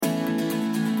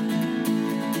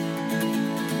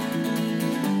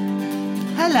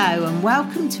Hello and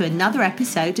welcome to another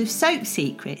episode of Soap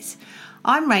Secrets.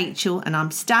 I'm Rachel and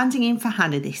I'm standing in for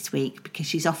Hannah this week because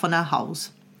she's off on her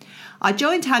holes. I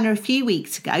joined Hannah a few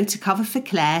weeks ago to cover for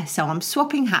Claire, so I'm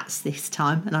swapping hats this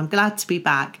time and I'm glad to be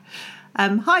back.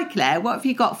 Hi Claire, what have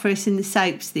you got for us in the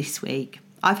soaps this week?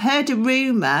 I've heard a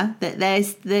rumour that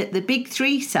there's the big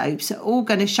three soaps are all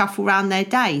going to shuffle around their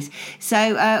days.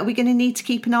 So are we going to need to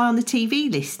keep an eye on the TV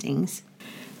listings?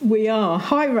 We are.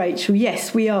 Hi, Rachel.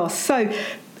 Yes, we are. So,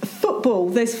 football.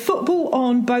 There's football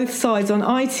on both sides, on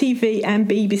ITV and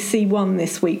BBC One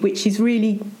this week, which is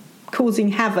really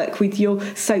causing havoc with your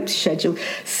soap schedule.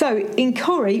 So, in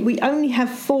Corrie, we only have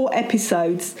 4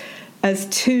 episodes as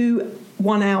 2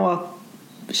 1-hour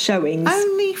showings.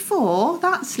 Only 4?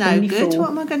 That's no Only good. 4. What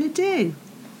am I going to do?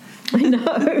 I know.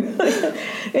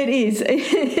 It is.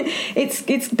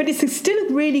 But it's still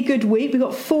a really good week. We've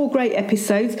got 4 great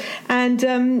episodes,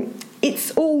 and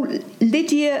it's all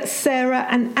Lydia, Sarah,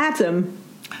 and Adam.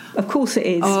 Of course it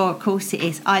is. Oh, of course it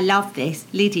is. I love this.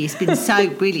 Lydia's been so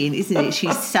brilliant, isn't it?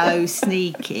 She's so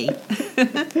sneaky.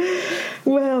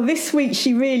 Well, this week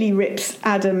she really rips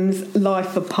Adam's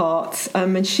life apart,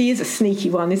 and she is a sneaky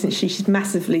one, isn't she? She's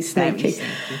massively sneaky.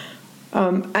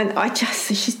 And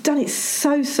she's done it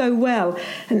so well.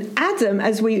 And Adam,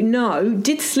 as we know,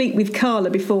 did sleep with Carla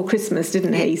before Christmas,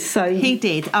 didn't he? So he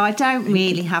did. I don't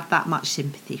really have that much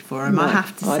sympathy for him, no, I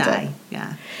have to say.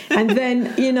 Yeah. And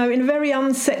then, in a very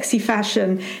unsexy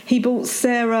fashion, he bought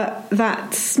Sarah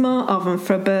that smart oven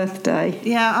for her birthday.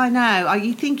 Yeah, I know.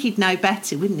 You think he'd know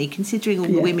better, wouldn't he, considering all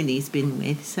the women he's been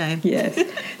with? So yes.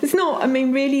 It's not,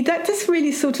 really, that does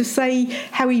really sort of say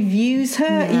how he views her.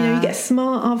 Yeah. You get a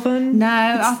smart oven. No,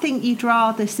 I think you'd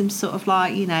rather some sort of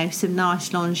some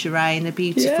nice lingerie and a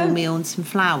beautiful meal and some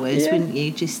flowers, wouldn't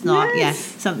you? Just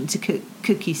something to cook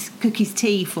cookies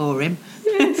tea for him.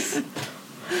 Yes.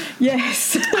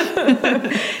 Yes.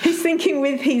 He's thinking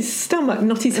with his stomach,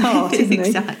 not his heart, isn't he?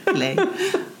 Exactly.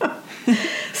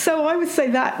 So I would say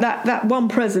that one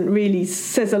present really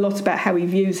says a lot about how he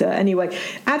views her. Anyway,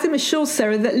 Adam assures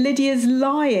Sarah that Lydia's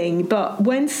lying, but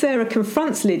when Sarah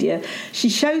confronts Lydia, she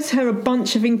shows her a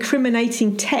bunch of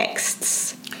incriminating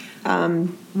texts.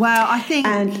 Well, I think,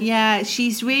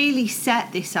 she's really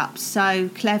set this up so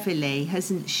cleverly,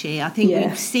 hasn't she? I think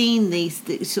we've seen these,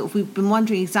 we've been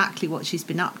wondering exactly what she's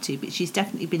been up to, but she's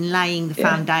definitely been laying the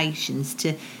foundations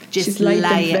to just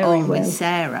lay it on with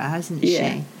Sarah, hasn't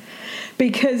she?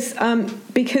 Because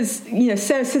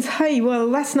Sarah says, hey,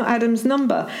 well, that's not Adam's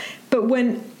number. But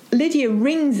when Lydia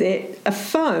rings it, a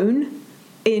phone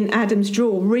in Adam's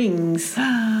drawer rings.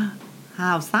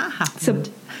 How's that happened?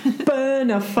 It's a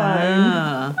burner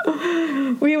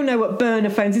phone. We all know what burner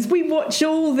phones is. We watch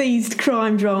all these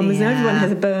crime dramas and everyone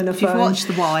has a burner phone. If you've watched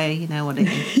The Wire, you know what it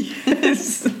is.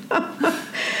 Yes.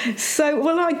 So,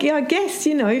 well, I guess,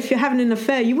 if you're having an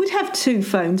affair, you would have 2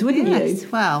 phones, wouldn't you?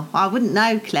 Well, I wouldn't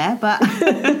know, Claire, but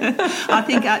I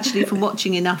think actually from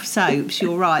watching enough soaps,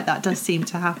 you're right, that does seem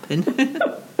to happen.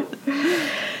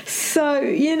 So,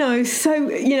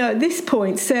 at this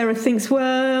point, Sarah thinks,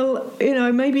 well,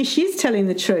 maybe she's telling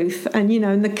the truth. And,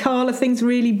 and the Carla thing's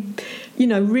really,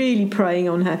 really preying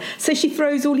on her. So she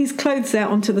throws all his clothes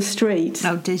out onto the street.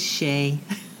 Oh, does she?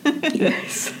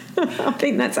 Yes. I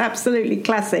think that's absolutely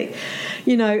classic,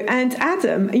 and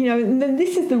Adam, and then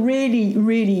this is the really,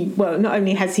 really, well, not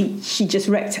only has she just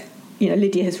wrecked,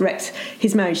 Lydia has wrecked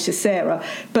his marriage to Sarah,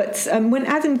 but when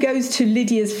Adam goes to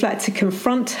Lydia's flat to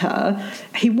confront her,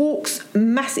 he walks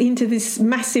into this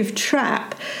massive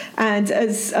trap, and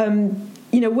as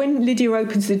when Lydia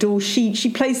opens the door, she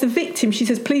plays the victim. She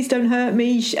says, please don't hurt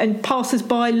me. And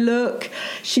passers-by look.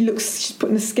 She's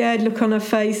putting a scared look on her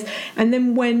face. And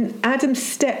then when Adam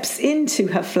steps into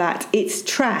her flat, it's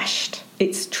trashed.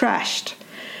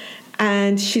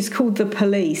 And she's called the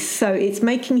police. So it's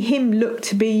making him look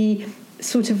to be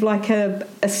sort of like a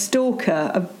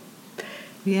stalker.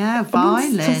 Violent. I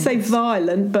wouldn't say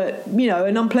violent, but,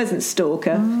 an unpleasant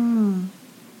stalker.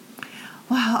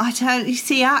 Well, I don't. You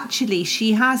see, actually,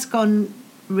 she has gone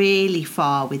really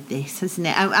far with this, hasn't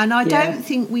it? And I don't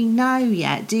think we know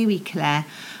yet, do we, Claire?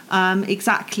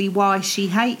 Exactly why she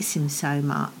hates him so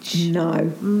much.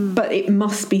 No, but it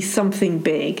must be something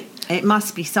big. It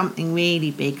must be something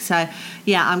really big. So,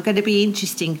 I'm going to be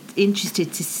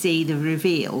interested to see the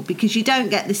reveal, because you don't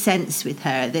get the sense with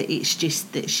her that it's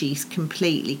just that she's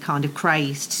completely kind of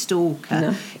crazed stalker.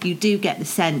 No. You do get the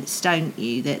sense, don't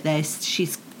you, that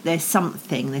there's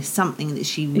something that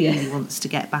she really wants to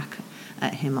get back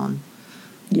at him on.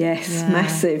 Yes,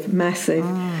 massive.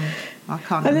 I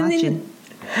can't imagine.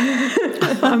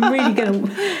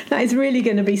 That is really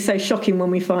going to be so shocking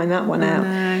when we find that one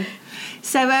out.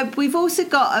 So we've also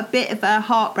got a bit of a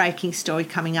heartbreaking story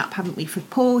coming up, haven't we, for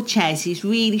poor Ches. He's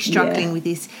really struggling with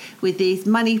his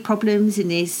money problems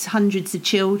and his hundreds of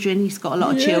children. He's got a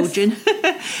lot of children.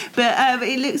 But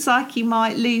it looks like he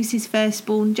might lose his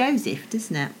firstborn, Joseph,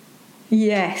 doesn't it?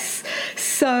 Yes.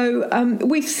 So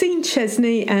we've seen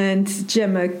Chesney and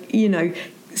Gemma,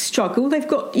 struggle. They've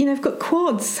got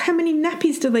quads. How many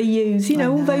nappies do they use?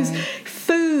 All those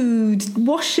food,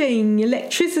 washing,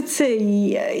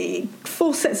 electricity,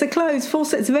 4 sets of clothes, 4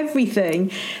 sets of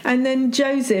everything. And then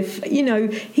Joseph,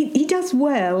 he does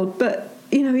well, but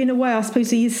in a way, I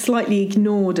suppose he is slightly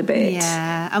ignored a bit.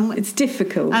 Yeah. It's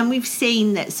difficult. And we've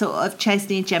seen that sort of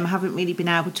Chesney and Gemma haven't really been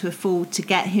able to afford to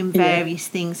get him various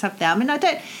things, have they? I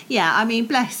mean,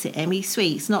 bless him, he's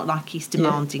sweet. It's not like he's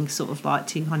demanding sort of like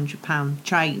 £200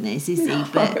 trainers, is he?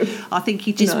 But I think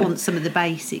he just wants some of the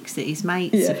basics that his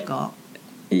mates have got.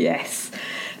 Yes.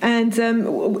 And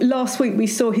last week we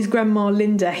saw his grandma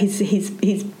Linda,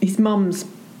 his mum's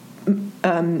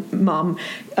mum,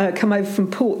 come over from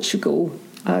Portugal.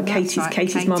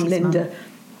 Katie's mum, Linda.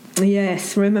 Mum.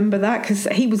 Yes, remember that? Because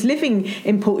he was living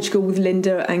in Portugal with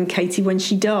Linda and Katie when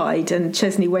she died, and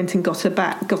Chesney went and got him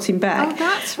back. Oh,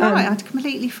 that's right. I'd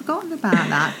completely forgotten about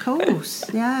that. Of course,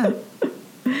 yeah.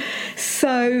 So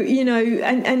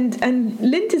and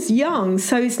Linda's young,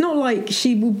 so it's not like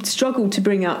she will struggle to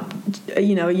bring up a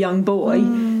young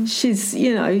boy. She's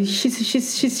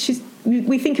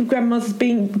we think of grandmas as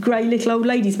being grey little old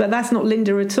ladies, but that's not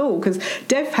Linda at all, because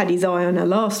Dev had his eye on her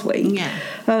last week. Yeah.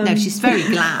 No, she's very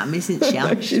glam, isn't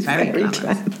she? She's very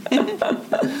glam.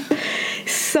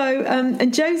 So,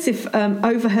 and Joseph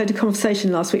overheard a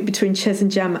conversation last week between Ches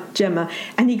and Gemma,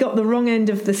 and he got the wrong end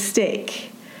of the stick.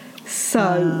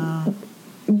 So,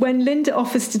 when Linda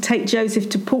offers to take Joseph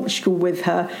to Portugal with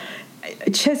her,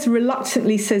 Ches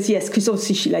reluctantly says yes, because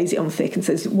obviously she lays it on thick and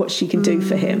says what she can do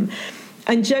for him.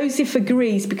 And Joseph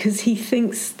agrees because he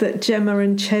thinks that Gemma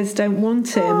and Ches don't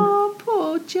want him. Oh,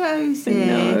 poor Joseph. I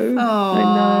know.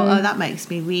 Oh, that makes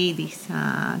me really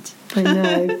sad. I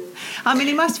know. I mean,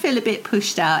 he must feel a bit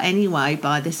pushed out anyway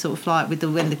by this sort of like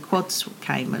when the quads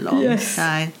came along. Yes.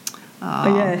 So,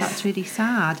 that's really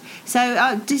sad.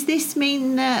 So, does this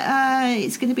mean that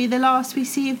it's going to be the last we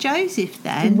see of Joseph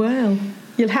then? Well,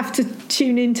 you'll have to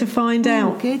tune in to find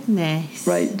out. Oh, goodness.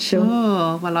 Rachel.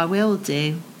 Oh, well, I will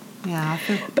do. Yeah, I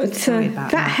feel sorry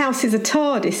about that house is a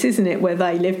TARDIS, isn't it, where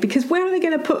they live? Because where are they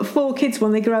going to put 4 kids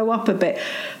when they grow up a bit?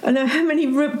 I know, how many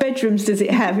bedrooms does it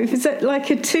have? If it's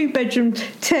like a 2-bedroom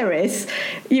terrace,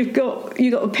 you've got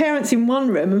the parents in one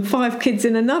room and 5 kids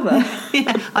in another.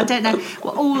 Yeah, I don't know.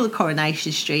 Well, all the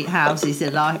Coronation Street houses are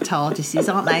like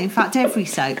TARDISes, aren't they? In fact, every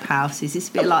soap house is. It's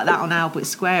a bit like that on Albert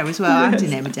Square as well, and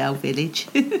in Emmerdale Village.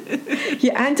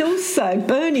 Yeah, and also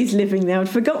Bernie's living there. I'd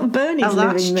forgotten Bernie's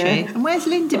living there. True. And where's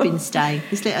Linda been staying?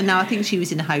 No, I think she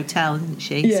was in a hotel, isn't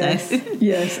she? Yes, so.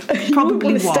 Yes.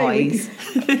 Probably wise.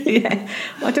 Yeah,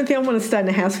 I don't think I want to stay in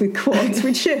a house with quads,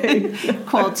 would you?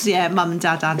 Quads, yeah, mum and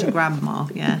dad and a grandma,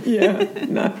 yeah. Yeah,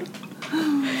 no.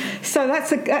 So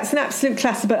that's an absolute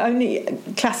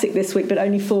classic this week, but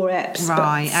only 4 eps.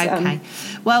 Right, okay.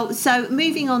 Well, so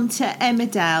moving on to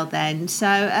Emmerdale then. So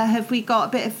have we got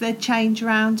a bit of a change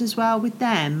around as well with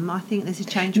them? I think there's a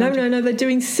change around. No, they're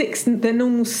doing 6, they're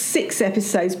normal 6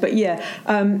 episodes, but yeah,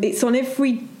 it's on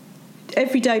every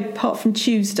day apart from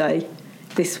Tuesday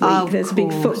this week. There's a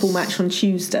big football match on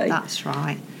Tuesday. That's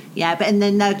right. Yeah, and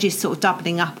then they're just sort of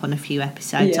doubling up on a few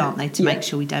episodes, aren't they, to make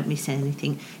sure we don't miss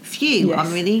anything. Phew, yes.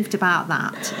 I'm relieved about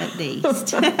that, at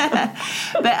least.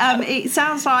 But it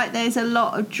sounds like there's a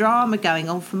lot of drama going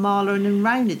on for Marlon and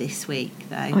Rona this week,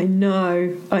 though. I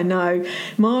know.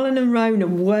 Marlon and Rona,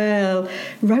 well,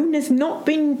 Rona's not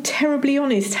been terribly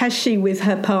honest, has she, with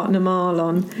her partner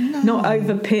Marlon? No. Not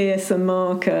over Pierce and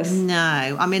Marcus.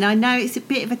 No. I mean, I know it's a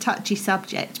bit of a touchy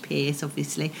subject, Pierce,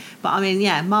 obviously. But, I mean,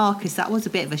 yeah, Marcus, that was a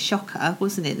bit of a shocker,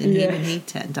 wasn't it, when he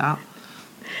turned up?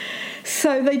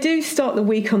 So they do start the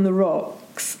week on the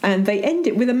rocks and they end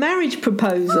it with a marriage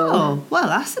proposal. Oh, well,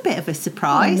 that's a bit of a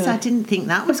surprise. I didn't think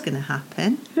that was going to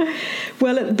happen.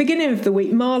 Well, at the beginning of the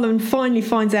week, Marlon finally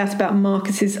finds out about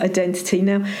Marcus's identity.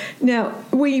 Now,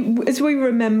 as we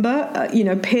remember,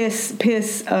 Pierce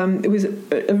was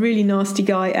a really nasty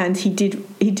guy, and he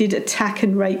did attack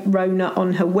and rape Rona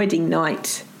on her wedding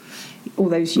night all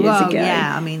those years ago.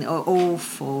 Yeah, I mean,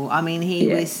 awful. I mean, he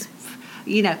was...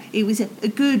 he was a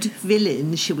good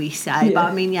villain, shall we say? Yeah. But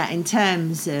I mean, in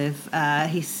terms of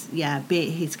his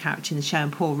character in the show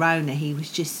and poor Rona, he was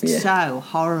just so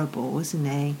horrible, wasn't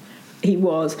he? He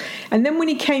was. And then when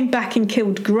he came back and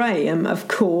killed Graham, of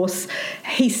course,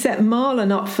 he set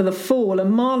Marlon up for the fall,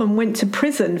 and Marlon went to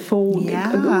prison for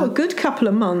a good couple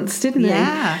of months, didn't he?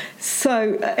 Yeah.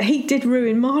 So he did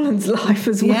ruin Marlon's life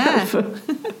as well. Yeah.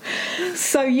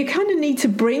 So you kind of need to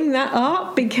bring that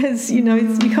up because, you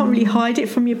can't really hide it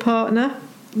from your partner.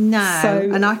 No,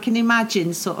 and I can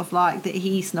imagine sort of like that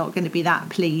he's not going to be that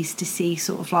pleased to see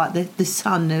sort of like the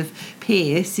son of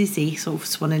Pierce, is he, sort of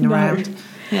swanning around?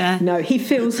 Yeah. No, he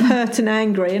feels hurt and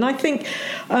angry, and I think,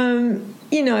 I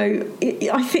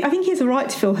think he has a right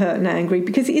to feel hurt and angry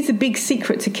because it is a big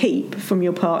secret to keep from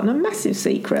your partner, massive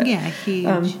secret. Yeah,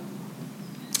 huge.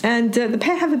 And the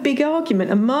pair have a big argument,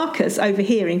 and Marcus,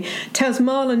 overhearing, tells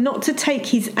Marlon not to take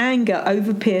his anger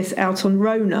over Pierce out on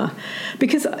Rona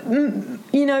because,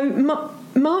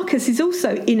 Marcus is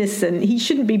also innocent. He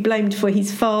shouldn't be blamed for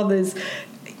his father's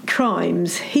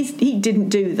crimes. He didn't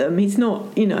do them. He's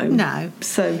not, No.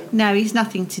 So no, he's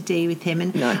nothing to do with him.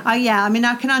 And no.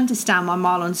 I can understand why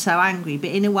Marlon's so angry,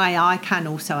 but in a way I can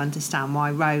also understand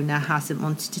why Rona hasn't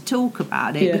wanted to talk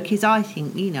about it because I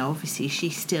think, obviously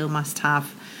she still must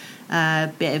have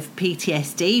a bit of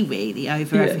PTSD really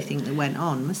over everything that went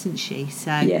on, mustn't she?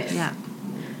 So yes. Yeah.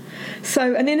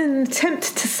 So, and in an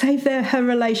attempt to save her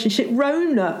relationship,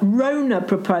 Rona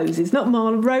proposes, not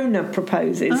Marlon. Rona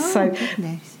proposes. Oh,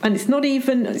 goodness. And it's not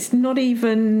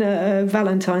even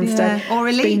Valentine's Day or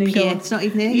a leap year. It's not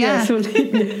even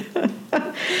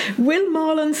Will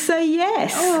Marlon say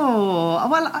yes? Oh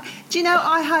well, do you know?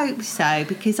 I hope so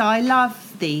because I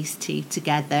love these two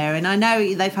together, and I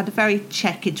know they've had a very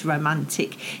checkered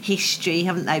romantic history,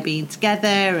 haven't they? Been together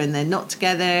and then not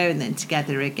together and then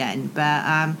together again,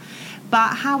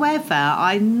 But however,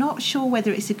 I'm not sure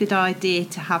whether it's a good idea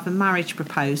to have a marriage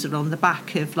proposal on the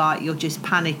back of like you're just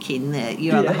panicking that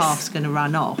your other half's going to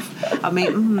run off. I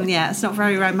mean, it's not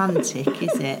very romantic,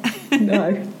 is it?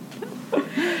 No.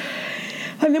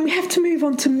 And then we have to move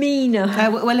on to Mina.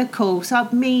 Well, of course,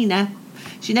 Mina.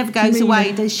 She never goes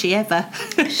away, does she, ever?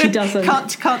 She doesn't.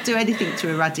 Can't do anything to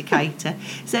eradicate her.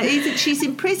 So she's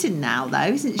in prison now, though,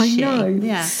 isn't she? I know.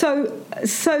 Yeah.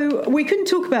 So we couldn't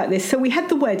talk about this. So we had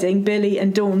the wedding, Billy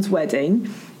and Dawn's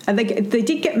wedding, and they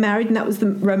did get married, and that was the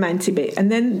romantic bit.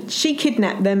 And then she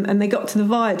kidnapped them, and they got to the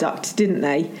viaduct, didn't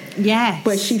they? Yes.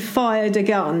 Where she fired a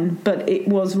gun, but it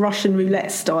was Russian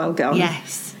roulette style gun.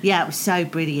 Yes. Yeah, it was so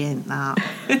brilliant, that.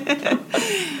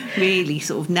 Really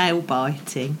sort of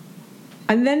nail-biting.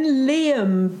 And then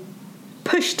Liam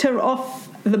pushed her off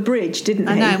the bridge, didn't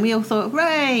he? I know, and we all thought,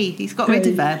 hooray, he's got rid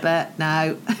of her, but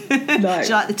no. She's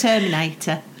like the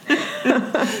Terminator.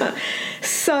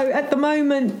 So at the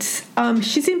moment,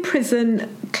 she's in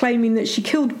prison claiming that she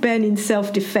killed Ben in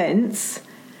self-defence,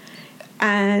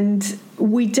 and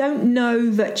we don't know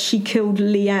that she killed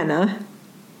Leanna,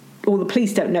 or the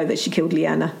police don't know that she killed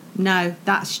Leanna. No,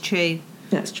 that's true.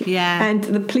 That's true. Yeah. And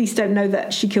the police don't know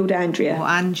that she killed Andrea. Or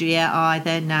Andrea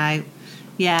either, no.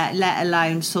 Yeah, let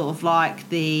alone sort of like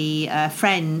the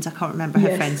friend, I can't remember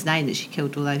her friend's name that she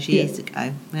killed all those years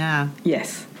ago. Yeah.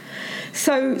 Yes.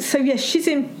 So yes, she's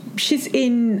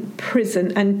in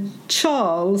prison, and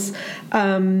Charles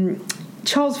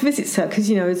visits her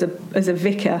because as a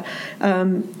vicar,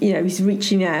 he's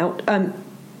reaching out,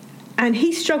 and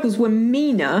he struggles when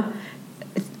Mina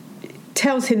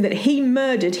tells him that he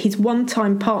murdered his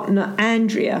one-time partner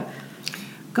Andrea.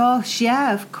 Gosh,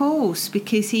 yeah, of course,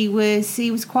 because he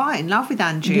was quite in love with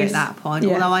Andrea at that point.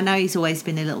 Yeah. Although I know he's always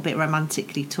been a little bit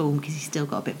romantically torn because he's still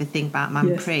got a bit of a thing about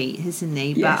Manpreet, hasn't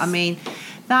he? Yes. But I mean,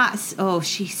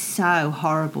 she's so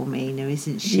horrible, Mina,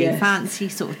 isn't she? Yes. Fancy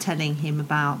sort of telling him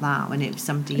about that when it was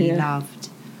somebody he loved.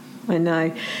 I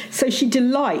know. So she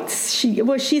delights.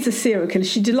 She's a serial killer.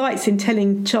 She delights in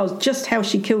telling Charles just how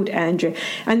she killed Andrea,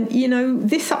 and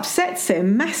this upsets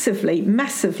him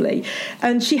massively.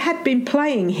 And she had been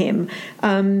playing him.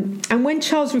 And when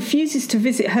Charles refuses to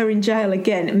visit her in jail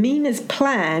again, Mina's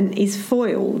plan is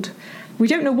foiled. We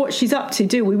don't know what she's up to,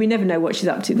 do we? We never know what she's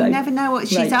up to, though. We never know what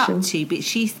she's Rachel. up to, but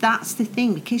that's the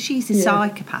thing, because she's a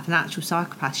psychopath, an actual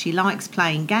psychopath. She likes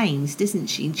playing games, doesn't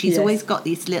she? And she's always got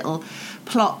these little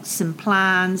plots and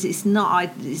plans. It's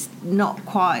not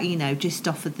quite, just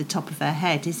off of the top of her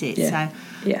head, is it? Yeah.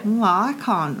 So, well,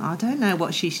 I don't know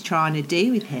what she's trying to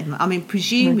do with him. I mean,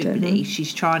 presumably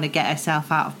she's trying to get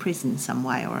herself out of prison some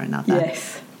way or another.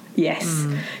 Yes,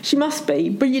 she must be.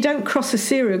 But you don't cross a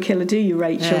serial killer, do you,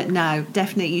 Rachel? No,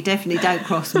 definitely. You definitely don't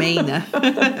cross Mina.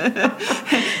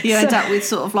 You end up with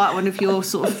sort of like one of your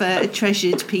sort of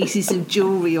treasured pieces of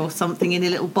jewellery or something in a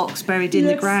little box buried in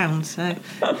the ground. So.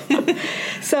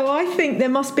 So I think there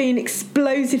must be an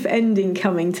explosive ending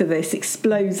coming to this.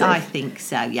 Explosive. I think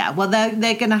so, yeah. Well,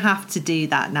 they're going to have to do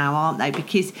that now, aren't they?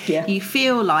 Because you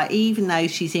feel like even though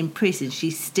she's in prison,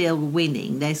 she's still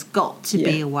winning. There's got to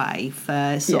be a way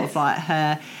for sort of like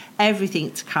her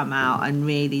everything to come out, and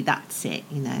really that's it,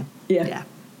 you know. Yeah.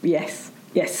 Yes.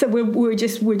 So we're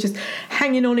just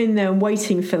hanging on in there and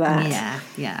waiting for that.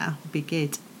 Yeah, be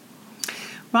good.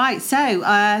 Right, so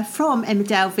from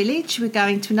Emmerdale Village, we're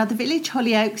going to another village,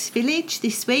 Hollyoaks Village,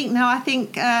 this week. Now, I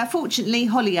think, fortunately,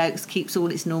 Hollyoaks keeps all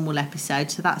its normal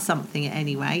episodes, so that's something at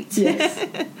any rate.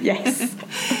 Yes.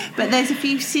 But there's a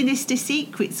few sinister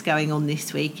secrets going on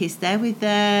this week, is there, with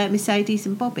Mercedes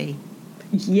and Bobby?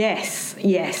 Yes.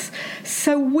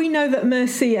 So we know that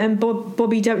Mercy and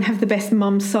Bobby don't have the best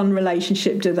mum-son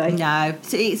relationship, do they? No.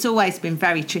 So it's always been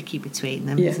very tricky between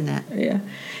them, isn't it? Yeah.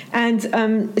 And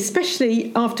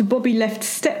especially after Bobby left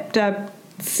stepdad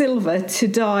Silver to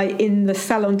die in the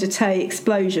Salon d'Eté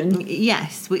explosion.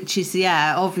 Yes, which is,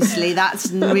 obviously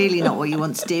that's really not what you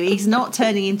want to do. He's not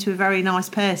turning into a very nice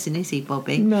person, is he,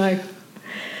 Bobby? No.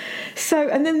 So,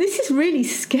 and then this is really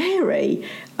scary.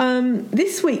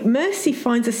 This week, Mercy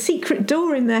finds a secret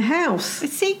door in their house. A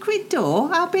secret door?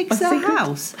 How big's their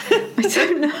house? I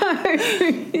don't know.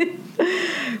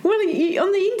 Well,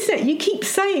 on the internet, you keep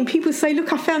saying, people say,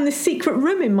 look, I found this secret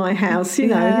room in my house, you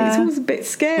know. It's always a bit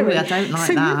scary. Ooh, I don't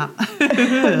like that.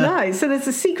 No, so there's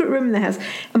a secret room in the house.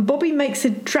 And Bobby makes a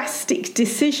drastic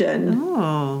decision.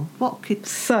 Oh, what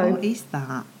is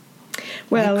that?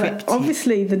 Well,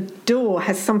 obviously the door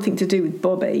has something to do with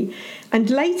Bobby. And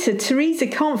later, Teresa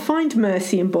can't find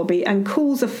Mercy and Bobby and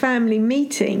calls a family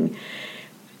meeting.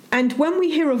 And when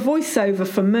we hear a voiceover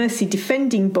from Mercy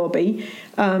defending Bobby,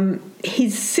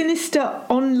 his sinister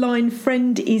online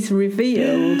friend is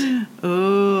revealed.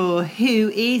 Oh, who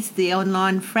is the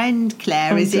online friend,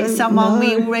 Claire? Is it someone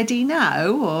we already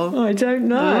know? Or? I don't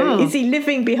know. Oh. Is he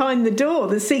living behind the door,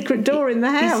 the secret door in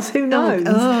the house? Who knows?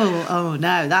 Oh,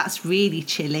 no, that's really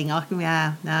chilling.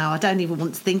 I don't even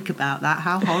want to think about that.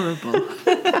 How horrible.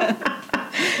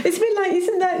 It's a bit like,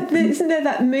 isn't there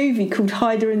that movie called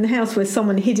Hider in the House where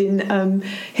someone hid in the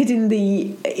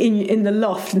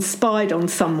loft and spied on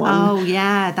someone? Oh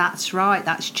yeah, that's right,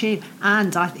 that's true.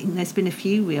 And I think there's been a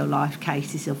few real life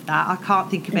cases of that. I can't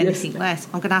think of anything worse.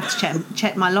 I'm going to have to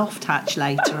check my loft hatch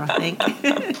later, I think.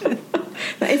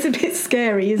 That is a bit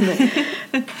scary, isn't it?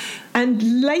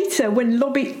 And later, when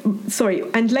Bobby's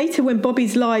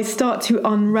lies start to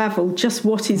unravel, just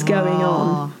what is going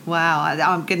on? Wow,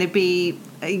 I'm going to be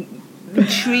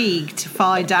intrigued to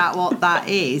find out what that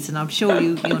is, and I'm sure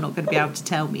you're not going to be able to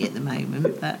tell me at the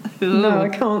moment. But no, I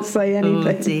can't say anything.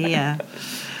 Oh dear.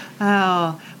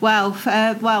 Oh, well,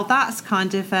 that's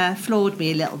kind of floored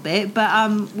me a little bit.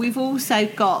 But we've also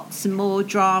got some more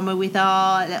drama with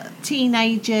our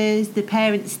teenagers, the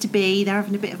parents-to-be. They're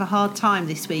having a bit of a hard time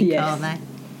this week, aren't they?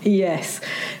 Yes.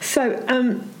 So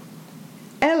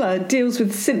Ella deals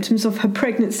with symptoms of her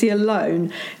pregnancy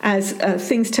alone as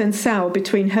things turn sour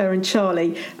between her and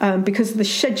Charlie because of the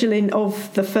scheduling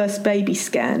of the first baby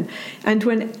scan. And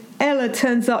when Ella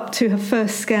turns up to her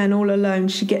first scan all alone,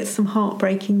 she gets some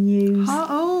heartbreaking news.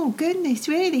 Oh, goodness,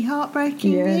 really?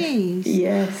 Heartbreaking news?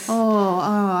 Yes.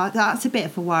 Oh, that's a bit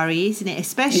of a worry, isn't it?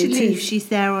 Especially if she's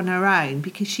there on her own,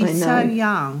 because she's so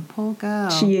young. Poor girl.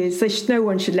 She is. So no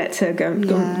one should let her go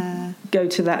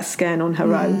to that scan on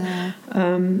her own.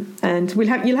 And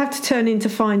you'll have to tune in to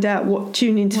find out what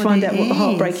the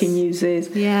heartbreaking news is.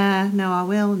 Yeah, no, I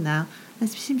will now. There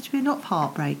seems to be a lot of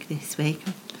heartbreak this week.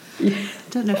 I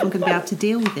don't know if I'm going to be able to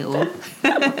deal with it all.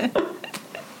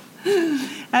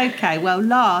 Okay, well,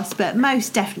 last but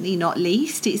most definitely not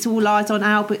least, it's all eyes on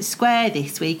Albert Square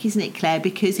this week, isn't it, Claire?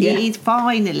 Because it is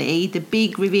finally the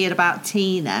big reveal about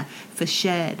Tina for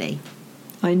Shirley.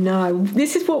 I know.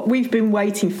 This is what we've been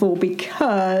waiting for,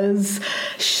 because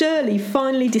Shirley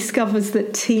finally discovers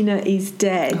that Tina is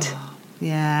dead. Oh,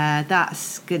 yeah,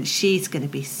 that's good. She's going to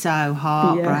be so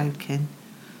heartbroken.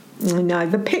 I know.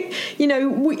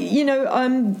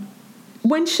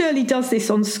 When Shirley does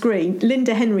this on screen,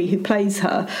 Linda Henry, who plays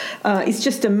her, is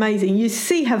just amazing. You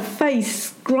see her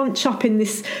face scrunch up in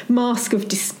this mask of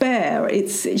despair.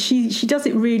 She does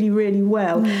it really, really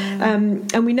well.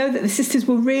 And we know that the sisters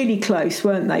were really close,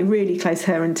 weren't they? Really close,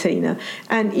 her and Tina.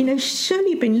 And, Shirley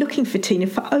had been looking for Tina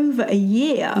for over a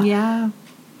year. Yeah.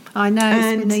 I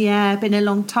know, it's been a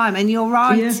long time. And you're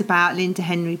right about Linda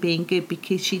Henry being good,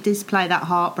 because she does play that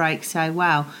heartbreak so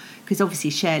well. Because obviously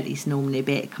Shirley's normally a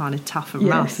bit kind of tough and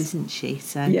rough, isn't she?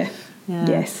 So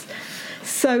yes.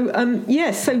 So,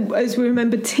 so as we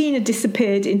remember, Tina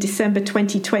disappeared in December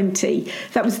 2020.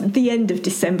 That was the end of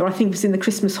December. I think it was in the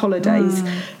Christmas holidays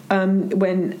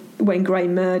when Gray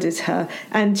murdered her.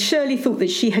 And Shirley thought that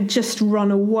she had just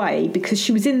run away because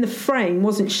she was in the frame,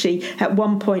 wasn't she, at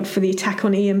one point for the attack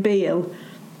on Ian Beale?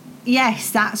 Yes,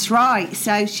 that's right.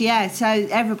 So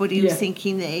everybody was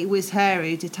thinking that it was her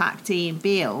who'd attacked Ian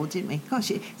Beale, didn't we? Gosh,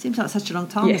 it seems like such a long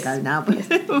time ago now, but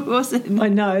it wasn't. I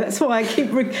know. That's why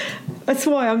that's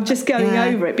why I'm just going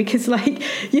over it, because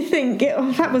you think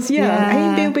that was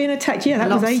Ian Beale being attacked. Yeah, that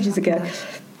was ages ago.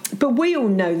 But we all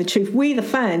know the truth. We, the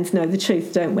fans, know the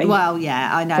truth, don't we? Well,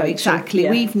 yeah, I know, Rachel, exactly.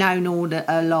 Yeah. We've known all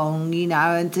along,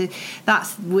 and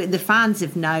the fans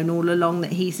have known all along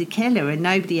that he's a killer, and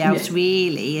nobody else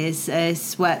really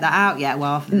has worked that out yet.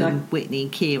 Well, other than Whitney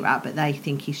and Kira, but they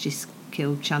think he's just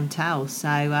killed Chantal. So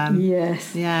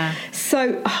yes, yeah.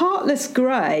 So Heartless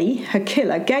Gray, her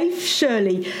killer, gave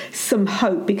Shirley some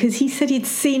hope because he said he'd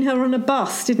seen her on a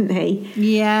bus, didn't he?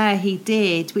 Yeah, he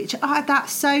did. Which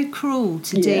that's so cruel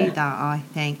to do that, I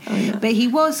think. But he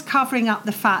was covering up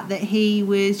the fact that he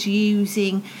was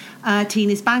using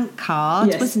Tina's bank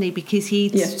card, wasn't he? Because he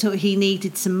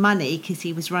needed some money because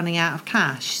he was running out of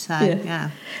cash. So yeah.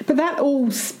 But that all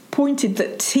pointed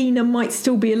that Tina might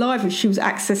still be alive if she was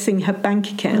accessing her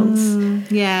bank accounts.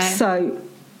 So,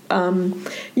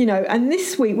 and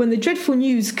this week when the dreadful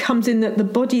news comes in that the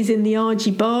body's in the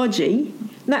Argy-Bargy,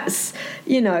 that's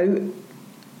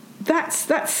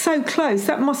so close.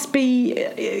 That must be,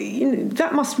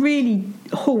 that must really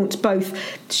haunt both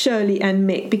Shirley and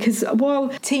Mick, because while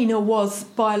Tina was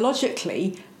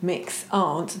biologically Mick's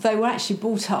aunt, they were actually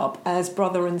brought up as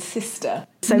brother and sister.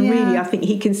 So really, I think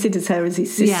he considers her as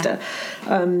his sister.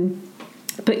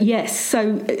 But yes,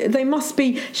 so they must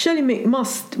be. Shirley Mick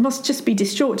must just be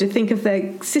distraught to think of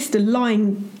their sister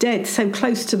lying dead so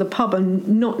close to the pub and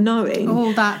not knowing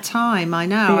all that time. I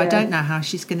know. I don't know how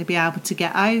she's going to be able to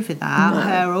get over that.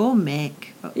 Her or Mick.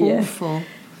 Awful.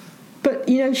 But,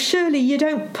 Shirley, you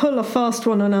don't pull a fast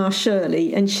one on our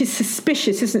Shirley. And she's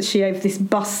suspicious, isn't she, over this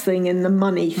bus thing and the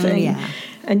money thing. Yeah.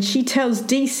 And she tells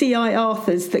DCI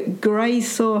Arthurs that Gray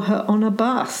saw her on a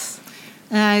bus.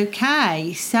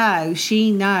 Okay, so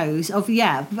she knows.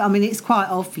 It's quite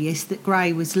obvious that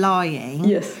Gray was lying.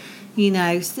 Yes.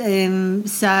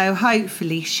 So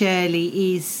hopefully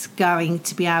Shirley is going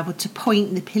to be able to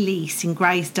point the police in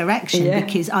Gray's direction,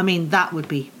 because, that would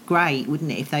be great,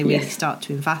 wouldn't it, if they really start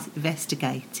to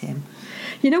investigate him.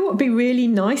 You know what would be really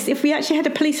nice? If we actually had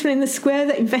a policeman in the square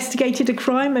that investigated a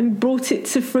crime and brought it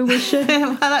to fruition.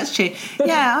 Well, that's true.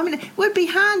 Yeah, it would be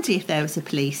handy if there was a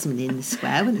policeman in the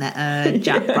square, wouldn't there?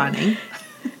 Jack Branning.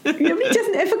 He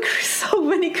doesn't ever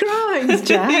solve any crimes,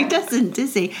 Jack. He doesn't,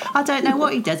 does he? I don't know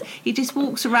what he does. He just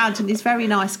walks around in his very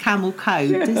nice camel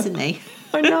coat, doesn't he?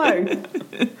 I know.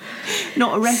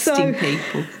 Not arresting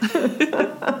people.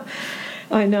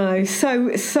 I know. So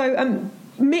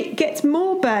Mick gets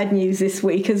more bad news this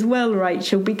week as well,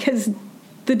 Rachel, because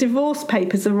the divorce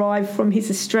papers arrived from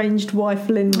his estranged wife,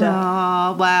 Linda.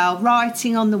 Oh, well,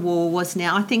 writing on the wall, wasn't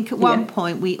it? I think at one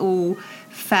point we all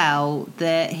felt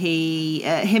that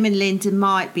him and Linda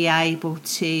might be able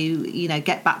to,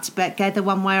 get back together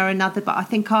one way or another. But I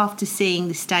think after seeing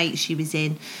the state she was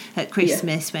in at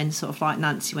Christmas, when sort of like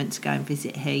Nancy went to go and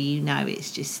visit her,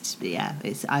 it's just,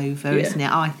 it's over, isn't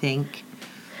it? I think.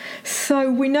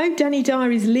 So we know Danny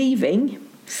Dyer is leaving.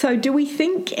 So do we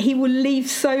think he will leave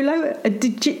solo, a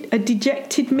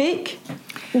dejected Mick?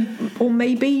 Or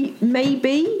maybe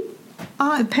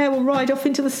the pair will ride off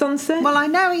into the sunset? Well, I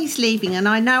know he's leaving, and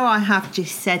I know I have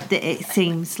just said that it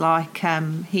seems like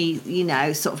he,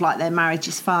 sort of like their marriage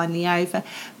is finally over.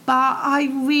 But I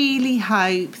really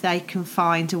hope they can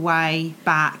find a way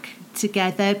back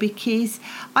together, because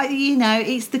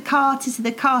it's the Carters are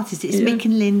the Carters. It's Mick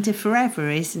and Linda forever,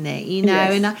 isn't it?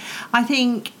 Yes. And I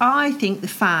think the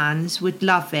fans would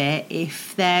love it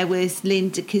if there was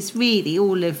Linda, because really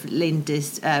all of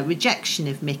Linda's rejection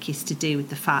of Mick is to do with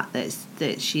the fact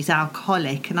that she's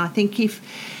alcoholic, and I think if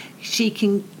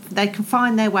they can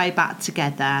find their way back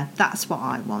together, that's what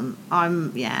I want. I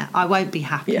won't be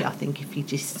happy. I think if he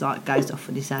just goes off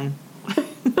on his own.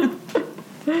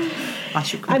 I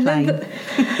should complain.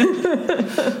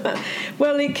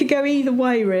 Well, it could go either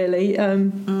way, really.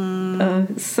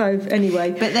 So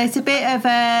anyway, but there's a bit of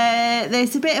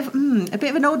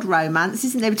an odd romance,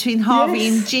 isn't there, between Harvey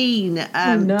and Jean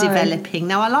developing.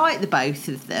 Now, I like the both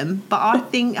of them, but I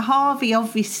think Harvey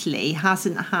obviously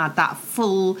hasn't had that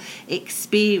full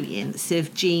experience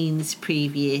of Jean's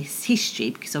previous history,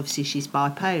 because obviously she's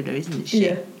bipolar, isn't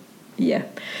she? Yeah.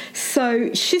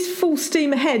 So she's full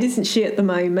steam ahead, isn't she, at the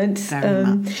moment? Very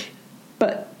much.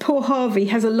 But poor Harvey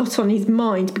has a lot on his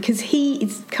mind because he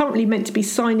is currently meant to be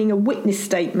signing a witness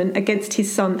statement against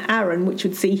his son Aaron, which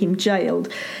would see him jailed.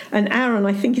 And Aaron,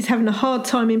 I think, is having a hard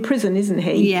time in prison, isn't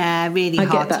he? Yeah, really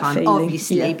hard time, feeling.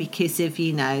 obviously, because of,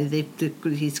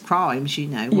 his crimes,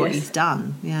 what he's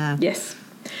done. Yeah. Yes.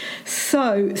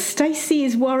 So Stacey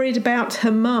is worried about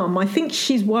her mum. I think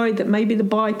she's worried that maybe the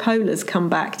bipolar's come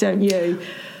back, don't you?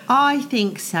 I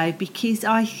think so, because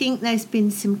I think there's been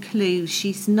some clues.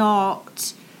 She's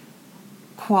not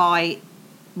quite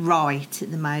right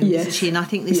at the moment, isn't she? And I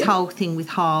think this whole thing with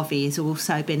Harvey has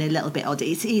also been a little bit odd.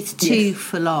 It's too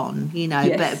full on,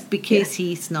 but because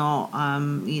he's not,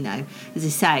 as I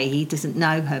say, he doesn't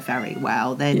know her very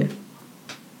well, then...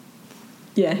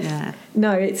 Yeah.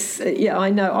 No, it's I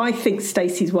know. I think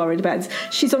Stacey's worried about it.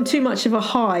 She's on too much of a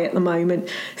high at the moment.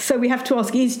 So we have to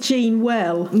ask, is Jean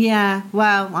well? Yeah,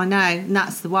 well, I know, and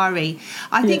that's the worry.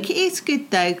 I think it is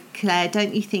good though, Claire,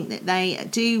 don't you think, that they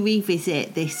do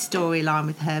revisit this storyline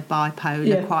with her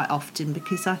bipolar quite often,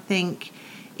 because I think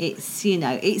it's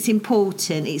it's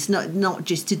important. It's not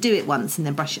just to do it once and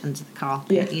then brush it under the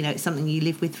carpet. It's something you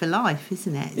live with for life,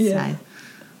 isn't it? Yeah. So,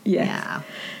 yeah.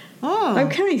 Oh.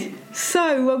 Okay,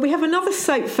 so we have another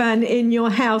soap fan in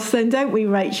your house then, don't we,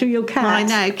 Rachel, your cat? I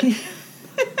know.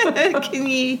 Can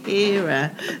you hear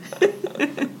her?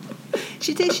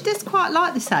 She does quite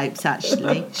like the soaps,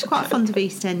 actually. She's quite fond of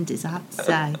EastEnders, I have to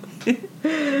say.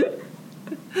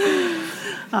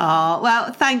 Oh,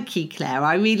 well, thank you, Claire.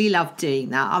 I really love doing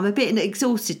that. I'm a bit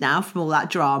exhausted now from all that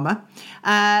drama.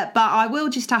 But I will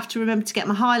just have to remember to get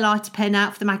my highlighter pen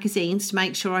out for the magazines to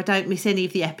make sure I don't miss any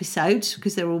of the episodes,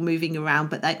 because they're all moving around,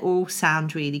 but they all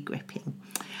sound really gripping.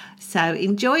 So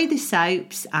enjoy the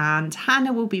soaps, and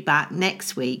Hannah will be back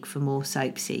next week for more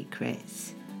Soap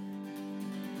Secrets.